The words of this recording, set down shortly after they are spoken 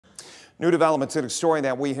New developments in a story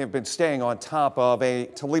that we have been staying on top of. A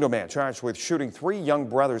Toledo man charged with shooting 3 young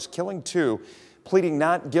brothers, killing 2, pleading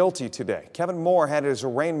not guilty today. Kevin Moore had his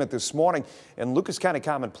arraignment this morning in Lucas County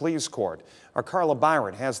Common Pleas Court. Our Carla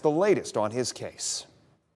Byron has the latest on his case.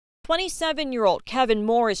 27-year-old Kevin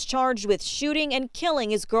Moore is charged with shooting and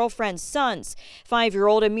killing his girlfriend's sons,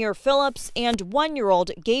 5-year-old Amir Phillips and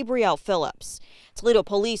 1-year-old Gabriel Phillips. Toledo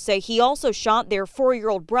police say he also shot their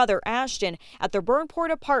 4-year-old brother Ashton at their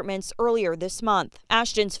Burnport apartments earlier this month.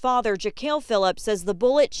 Ashton's father, Jaquel Phillips, says the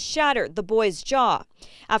bullet shattered the boy's jaw.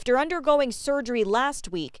 After undergoing surgery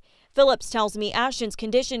last week, Phillips tells me Ashton's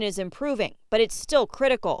condition is improving, but it's still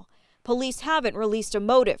critical. Police haven't released a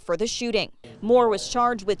motive for the shooting. Moore was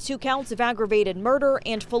charged with 2 counts of aggravated murder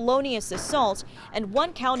and felonious assault and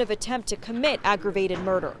 1 count of attempt to commit aggravated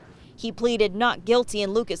murder. He pleaded not guilty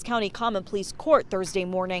in Lucas County Common Pleas Court Thursday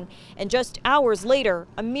morning, and just hours later,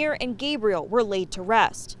 Amir and Gabriel were laid to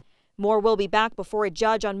rest. Moore will be back before a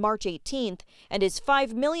judge on March 18th, and his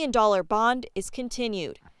 $5 million bond is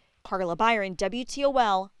continued. Carla Byron,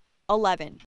 WTOL 11.